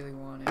really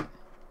want it.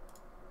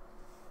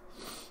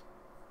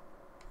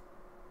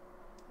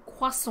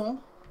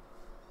 Croissant.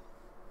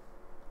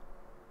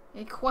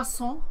 A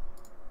croissant.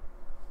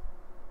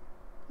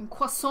 And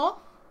croissant.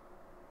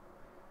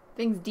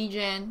 Thanks,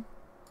 DJN.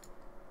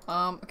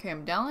 Okay,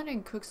 I'm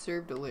downloading Cook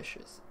Serve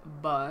Delicious,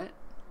 but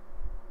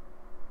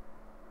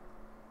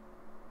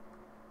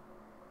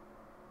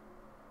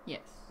yes.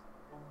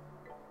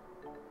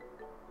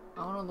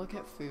 I want to look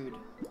at food.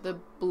 The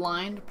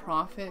Blind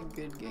Prophet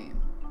good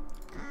game.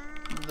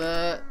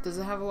 Does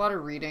it have a lot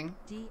of reading?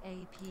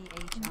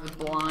 DAPHI. The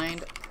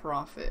Blind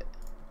Prophet.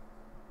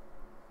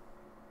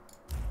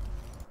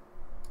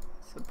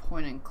 It's a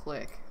point and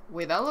click.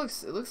 Wait, it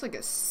looks like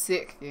a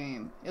sick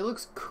game. It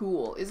looks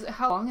cool.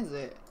 How long is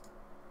it?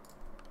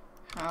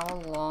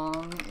 How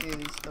long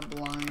is The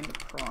Blind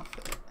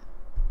Prophet?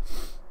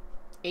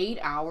 8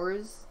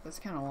 hours? That's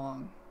kind of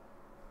long.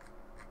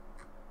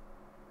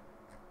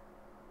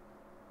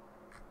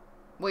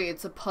 Wait,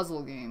 it's a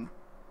puzzle game.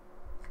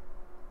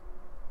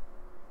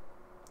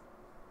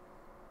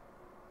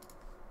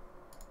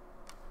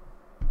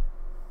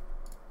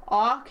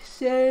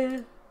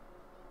 Oxenfree.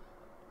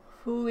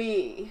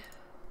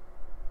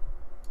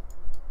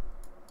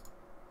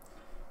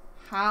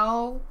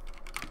 How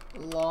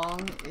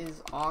long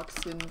is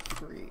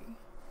Oxenfree?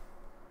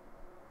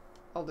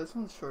 Oh, this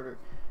one's shorter.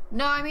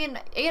 No, I mean,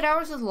 8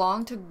 hours is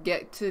long to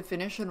get to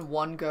finish in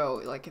one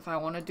go. Like, if I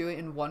want to do it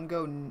in one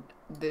go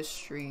this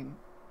stream.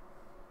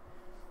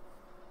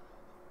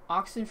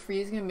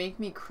 Oxenfree is gonna make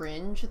me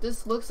cringe.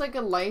 This looks like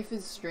a Life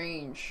is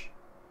Strange.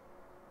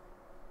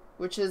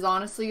 Which is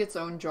honestly its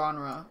own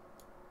genre.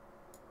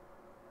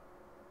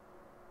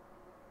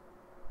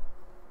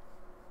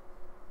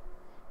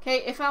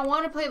 Okay, if I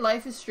want to play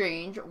Life is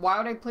Strange, why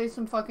would I play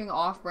some fucking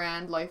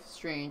off-brand Life is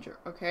Strange?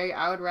 Okay,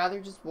 I would rather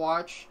just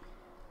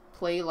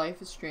play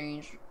Life is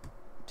Strange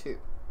 2.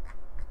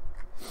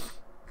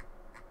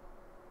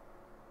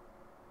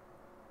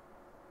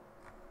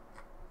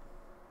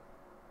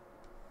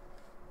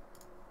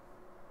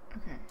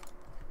 Okay.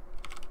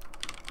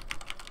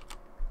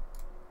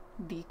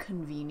 The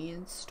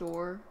convenience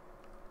store.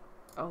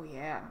 Oh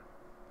yeah.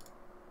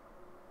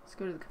 Let's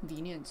go to the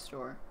convenience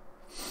store.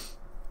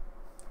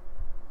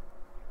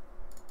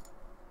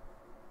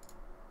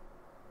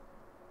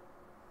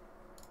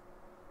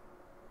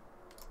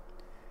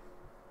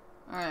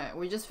 Alright,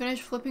 we just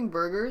finished flipping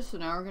burgers, so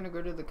now we're gonna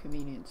go to the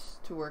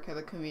to work at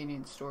the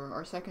convenience store.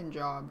 Our second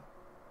job.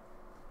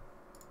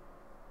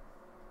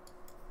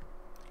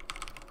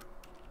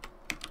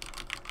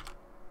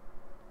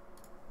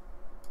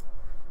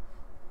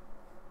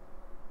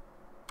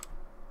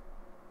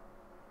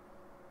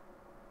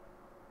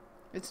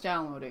 It's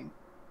downloading.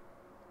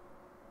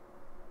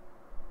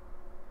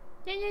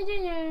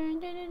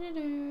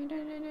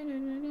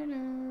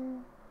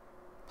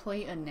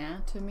 Play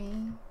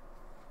Anatomy.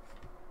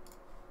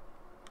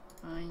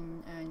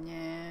 Anatomy.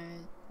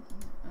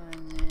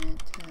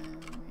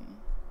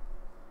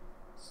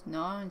 It's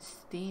not on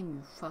Steam,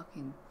 you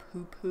fucking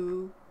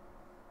poo-poo.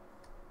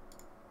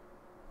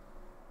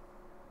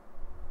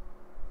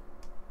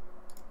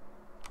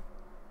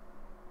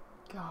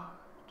 God.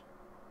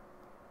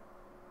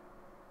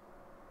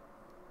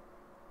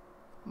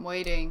 I'm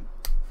waiting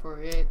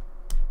for it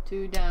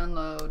to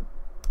download.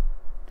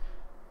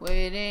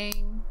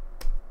 Waiting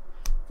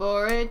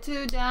for it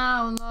to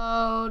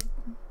download.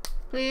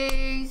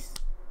 Please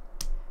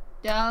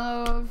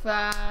download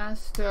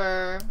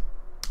faster.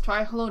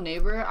 Try Hello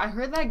Neighbor. I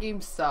heard that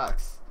game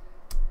sucks.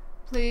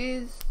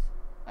 Please.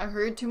 I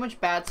heard too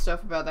much bad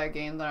stuff about that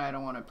game that I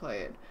don't want to play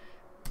it.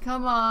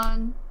 Come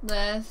on,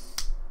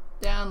 let's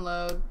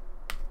download.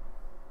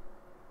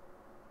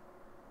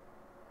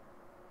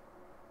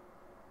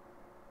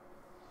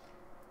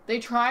 They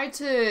tried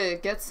to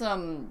get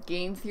some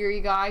game theory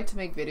guy to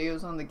make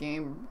videos on the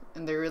game,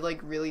 and they were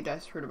like really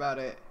desperate about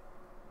it.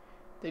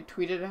 They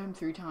tweeted at him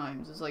 3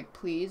 times. It's like,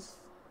 please,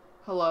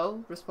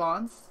 hello,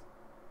 response.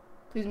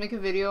 Please make a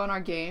video on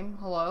our game.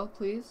 Hello,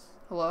 please,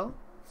 hello.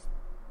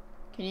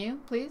 Can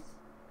you, please?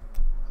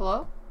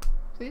 Hello,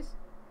 please.